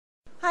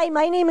Hi,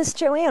 my name is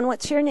Joanne.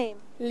 What's your name?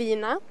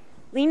 Lina.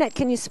 Lina,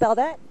 can you spell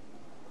that?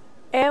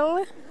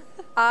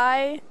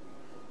 L-I-N-A.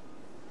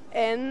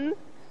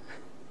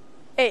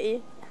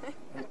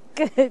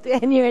 Good.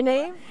 And your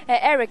name?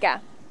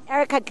 Erica.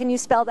 Erica, can you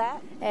spell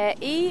that?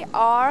 E-R-I-C-A.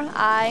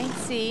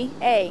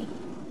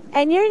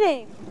 And your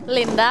name?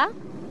 Linda.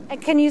 And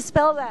can you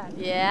spell that?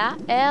 Yeah.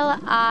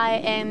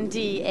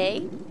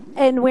 L-I-N-D-A.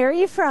 And where are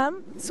you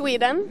from?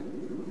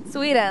 Sweden.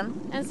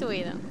 Sweden. And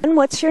Sweden. And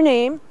what's your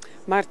name?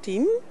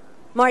 Martin.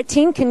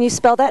 Martine, can you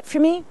spell that for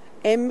me?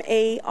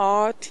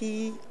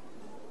 M-A-R-T-I-N-E.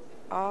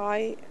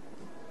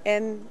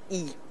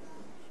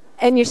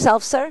 And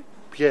yourself, sir?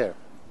 Pierre.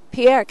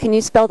 Pierre, can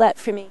you spell that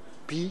for me?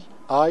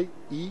 P-I-E-R-R-E.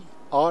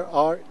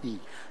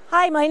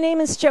 Hi, my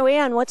name is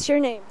Joanne. What's your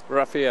name?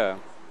 Rafael.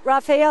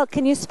 Raphael,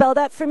 can you spell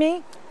that for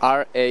me?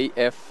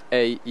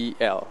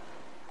 R-A-F-A-E-L.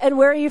 And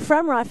where are you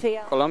from,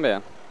 Raphael?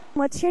 Colombia.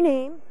 What's your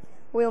name?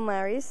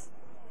 Wilmaris.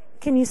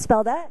 Can you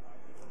spell that?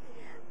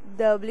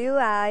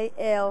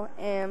 W-I-L-M-A-R-I-S.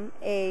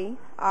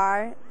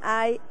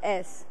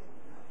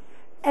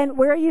 And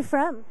where are you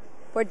from?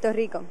 Puerto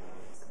Rico.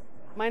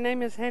 My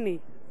name is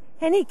Henny.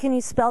 Henny, can you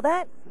spell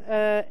that?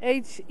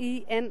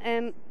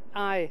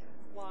 H-E-N-N-I.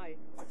 Y.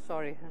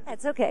 Sorry.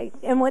 That's okay.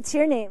 And what's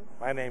your name?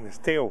 My name is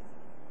Theo.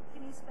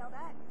 Can you spell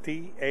that?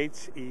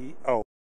 T-H-E-O.